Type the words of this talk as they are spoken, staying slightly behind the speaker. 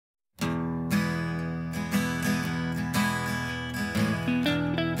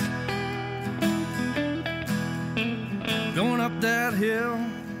that hill,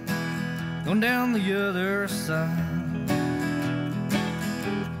 going down the other side.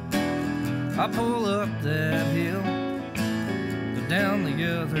 I pull up that hill, go down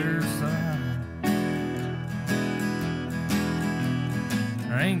the other side.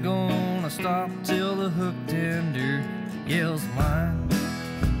 I ain't gonna stop till the hook tender yells line.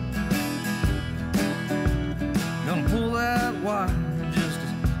 Gonna pull that wire just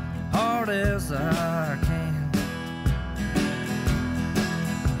as hard as I can.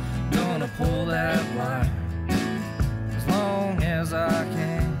 Gonna pull that wire as long as I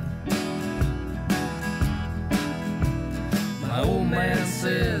can. My old man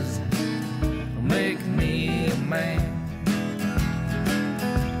says it'll make me a man,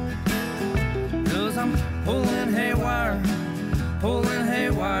 'cause I'm pulling haywire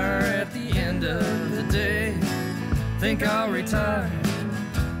at the end of the day. Think I'll retire,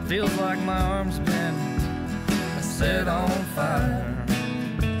 feels like my arm's been set on fire.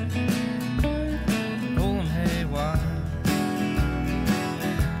 Pulling haywire.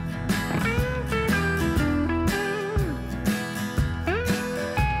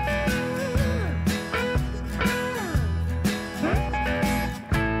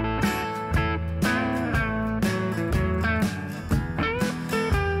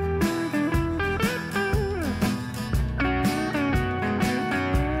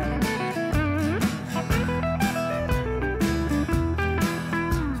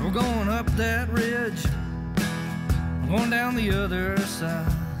 That ridge, I'm going down the other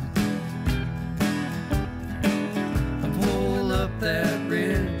side. I pull up that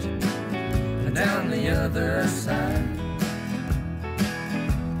ridge and down the other side.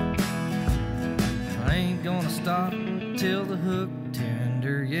 I ain't gonna stop till the hook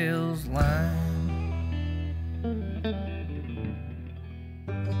tender yells line.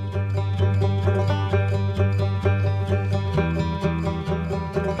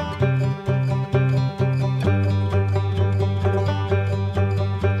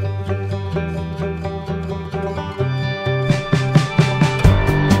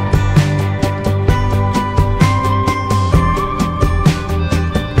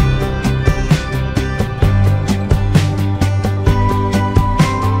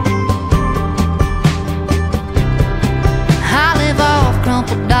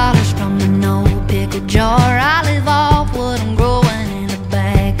 $dollars from an old pickle jar. I live off what I'm growing in the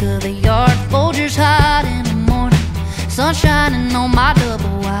back of the yard. Folgers hot in the morning, sun shining on my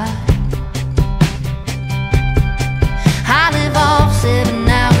double wide. I live off 7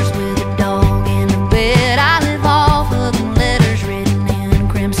 hours with a dog in the bed. I live off of the letters written in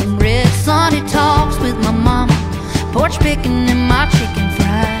crimson red. Sunday talks with my mama, porch picking and my chicken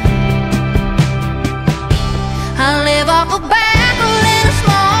fried. I live off a back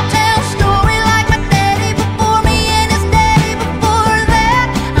small town story like my daddy before me and his daddy before that.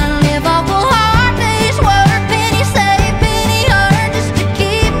 I live off a hard day's work, penny saved, penny earned, just to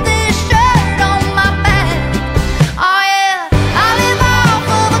keep this shirt on my back. Oh yeah, I live off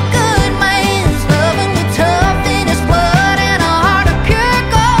of a good man's loving with tough in his blood and a heart of pure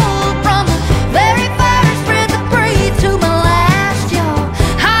gold. From the very first breath I breathe to my last, y'all,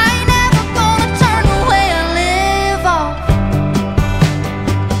 I ain't never gonna turn the way I live off.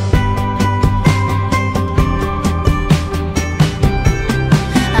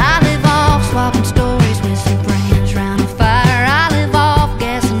 Swapping stories with some friends round a fire. I live off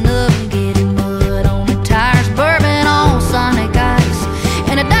gassing up and getting mud on the tires, bourbon on Sonic ice,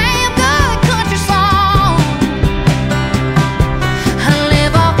 and a damn good country song. I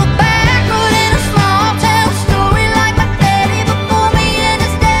live off a back road in a small town story like my daddy before me and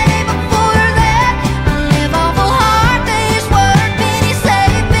his daddy before that. I live off a hard day's work, penny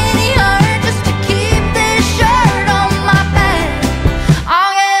saved, penny earned, just to keep this shirt on my back.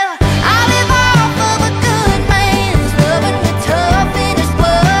 Oh yeah,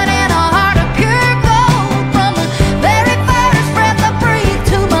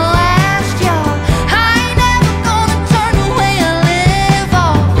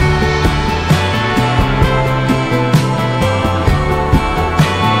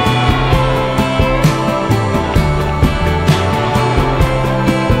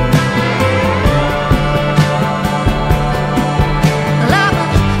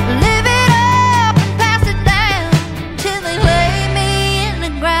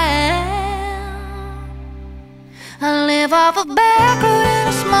 I live off a back road in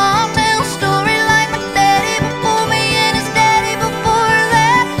a small town story like my daddy before me and his daddy before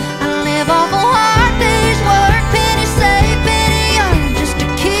that. I live off a hard day's work, penny saved, penny earned, just to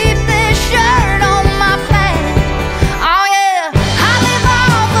keep this shirt on my back. Oh yeah, I live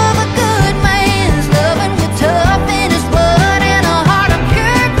off of a good man's loving with tough in his blood and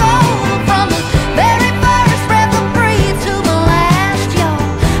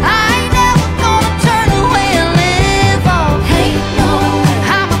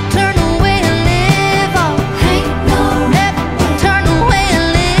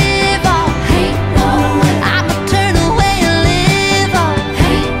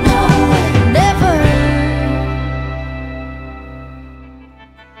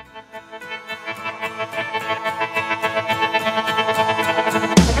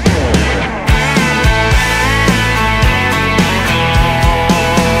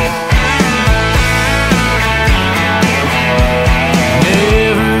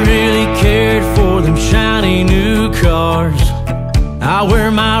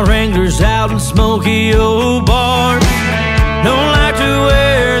Tokyo bars. Don't like to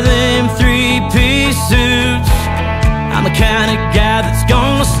wear them three-piece suits. I'm the kind of guy that's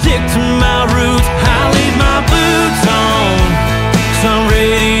gonna stick to my roots. I leave my boots on, so I'm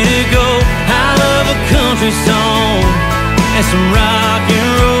ready to go. I love a country song and some rock and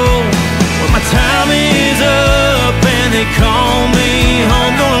roll. When my time is up and they call me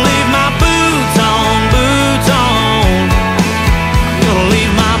home, gonna leave my boots on, boots on. Gonna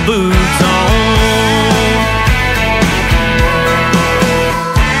leave my boots on.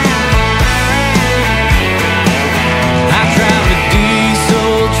 I drive a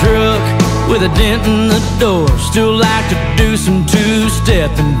diesel truck with a dent in the door. Still like to do some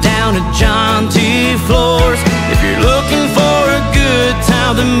two-stepping down at John T. Floors. If you're looking for a good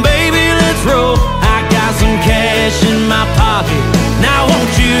time, then baby, let's roll. I got some cash in my pocket, and I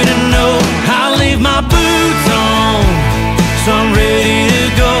want you to know I'll leave my boots on, so I'm ready to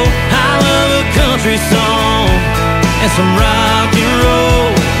go. I love a country song and some rock and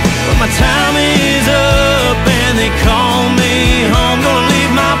roll. But my time is up and they call me home. Gonna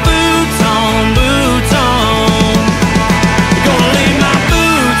leave my boots on, boots on. Gonna leave my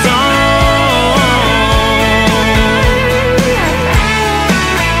boots on.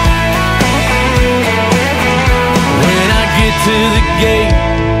 When I get to the gate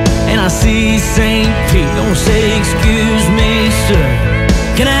and I see St. Pete, don't say excuse me, sir.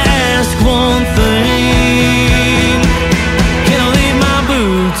 Can I ask one thing? Can I leave my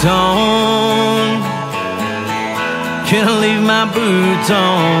boots on? Can I leave my boots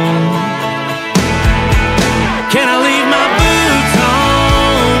on? Can I leave my boots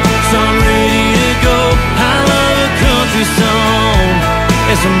on? So I'm ready to go. I love a country song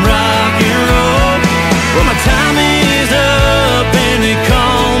and some rock and roll. Well, my time is up and they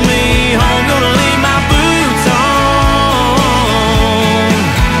call me home. Gonna leave my boots on.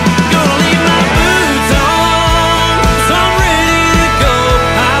 Gonna leave my boots on. So I'm ready to go.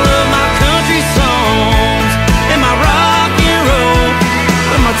 I love my country songs and my rock and roll.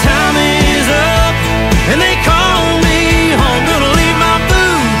 But my time is up and they call me home. Gonna leave my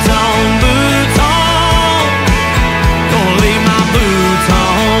boots on, boots on. Gonna leave my boots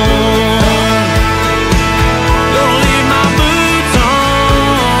on. Gonna leave my boots on.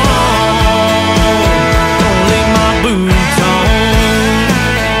 Gonna leave my boots on.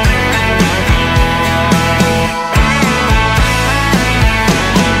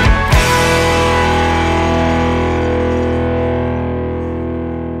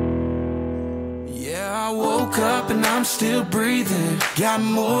 Yeah, I woke up and I'm still breathing. Got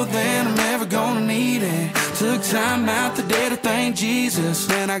more than I'm ever gonna need it. Took time out the day to thank Jesus.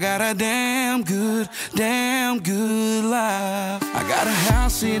 Man, I got a damn good life. I got a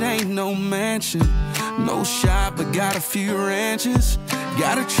house, it ain't no mansion. No shop, but got a few ranches.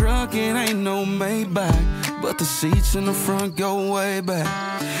 Got a truck, it ain't no Maybach, but the seats in the front go way back.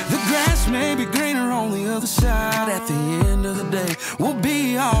 The grass may be greener on the other side. At the end of the day, we'll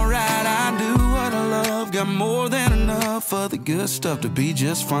be alright. I do what I love, got more than enough for the good stuff to be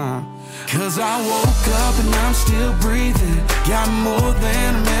just fine. Cause I woke up and I'm still breathing. Got more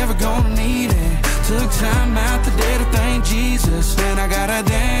than I'm ever gonna need it. Took time out the day to thank Jesus. And I got a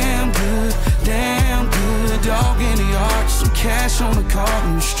damn good dog in the ark. Some cash on the card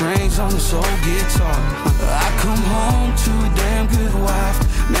and strings on this old guitar. I come home to a damn good wife.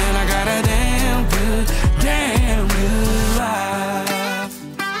 Man, I got a damn good life.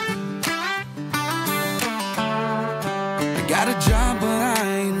 I got a job, but I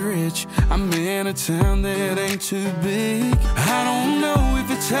ain't rich. I'm in a town that ain't too big. I don't know if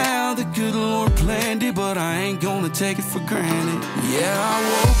it's how the good Lord planned it, but I ain't gonna take it for granted. Yeah, I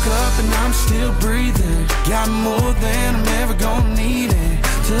woke up and I'm still breathing. Got more than I'm ever gonna need it.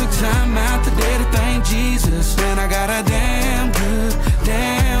 Took time out the day to thank Jesus. And I got a damn good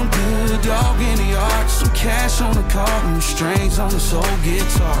dog in the ark. Some cash on the card and strings on this old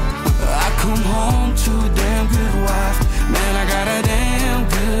guitar. I come home to a damn good wife. Man, I got a damn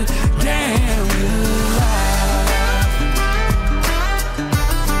good life.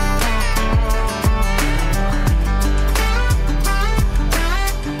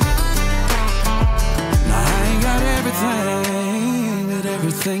 Now I ain't got everything, but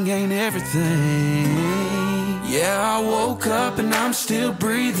everything ain't everything. Yeah, I woke up and I'm still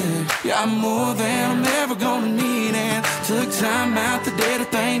breathing. Got more than I'm ever gonna need. And took time out the day to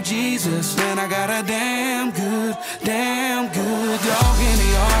thank Jesus. And I got a damn good dog in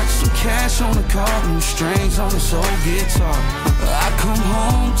the ark. Some cash on the card and strings on this old guitar. I come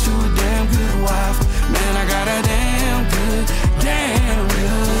home to a damn good wife. Man, I got a damn good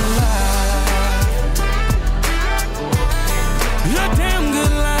life. A damn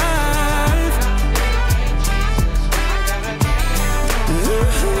good life.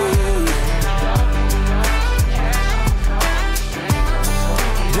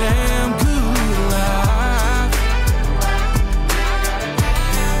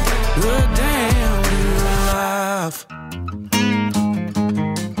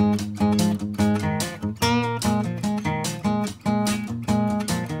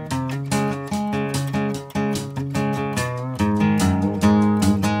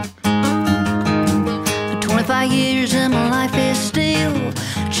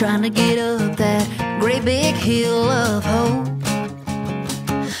 trying to get up that great big hill of hope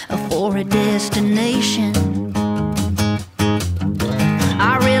for a destination.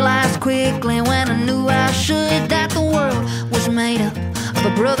 I realized quickly when I knew I should that the world was made up of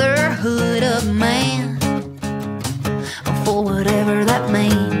a brotherhood of man, for whatever that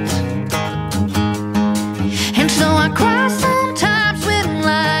means. And so I cry sometimes when I'm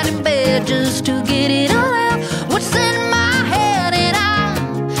lying in bed just to get it all out what's in my head, and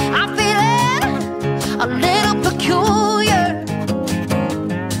I'm feeling a little peculiar.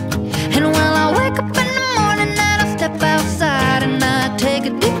 And while I wake up in the morning and I step outside and I take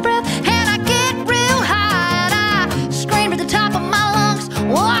a deep breath and I get real high and I scream at the top of my lungs,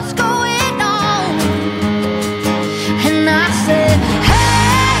 what's going on? And I said,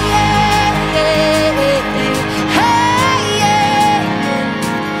 hey, yeah, yeah, yeah, hey, yeah.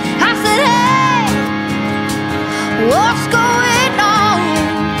 I said, hey, what's going on?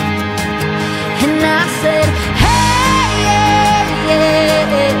 And I said, hey, yeah, yeah,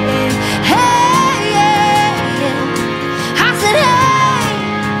 hey, yeah, yeah. I said, hey,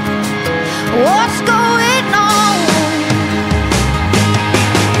 what's going on?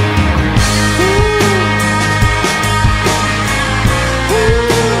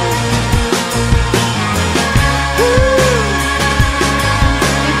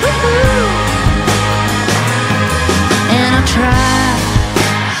 And I try,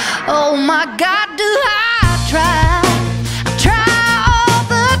 oh my God, do I try? I try all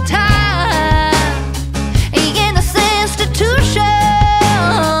the time in this institution.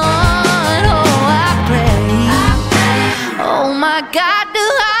 Oh, I pray, oh my God, do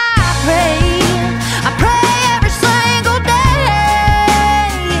I pray?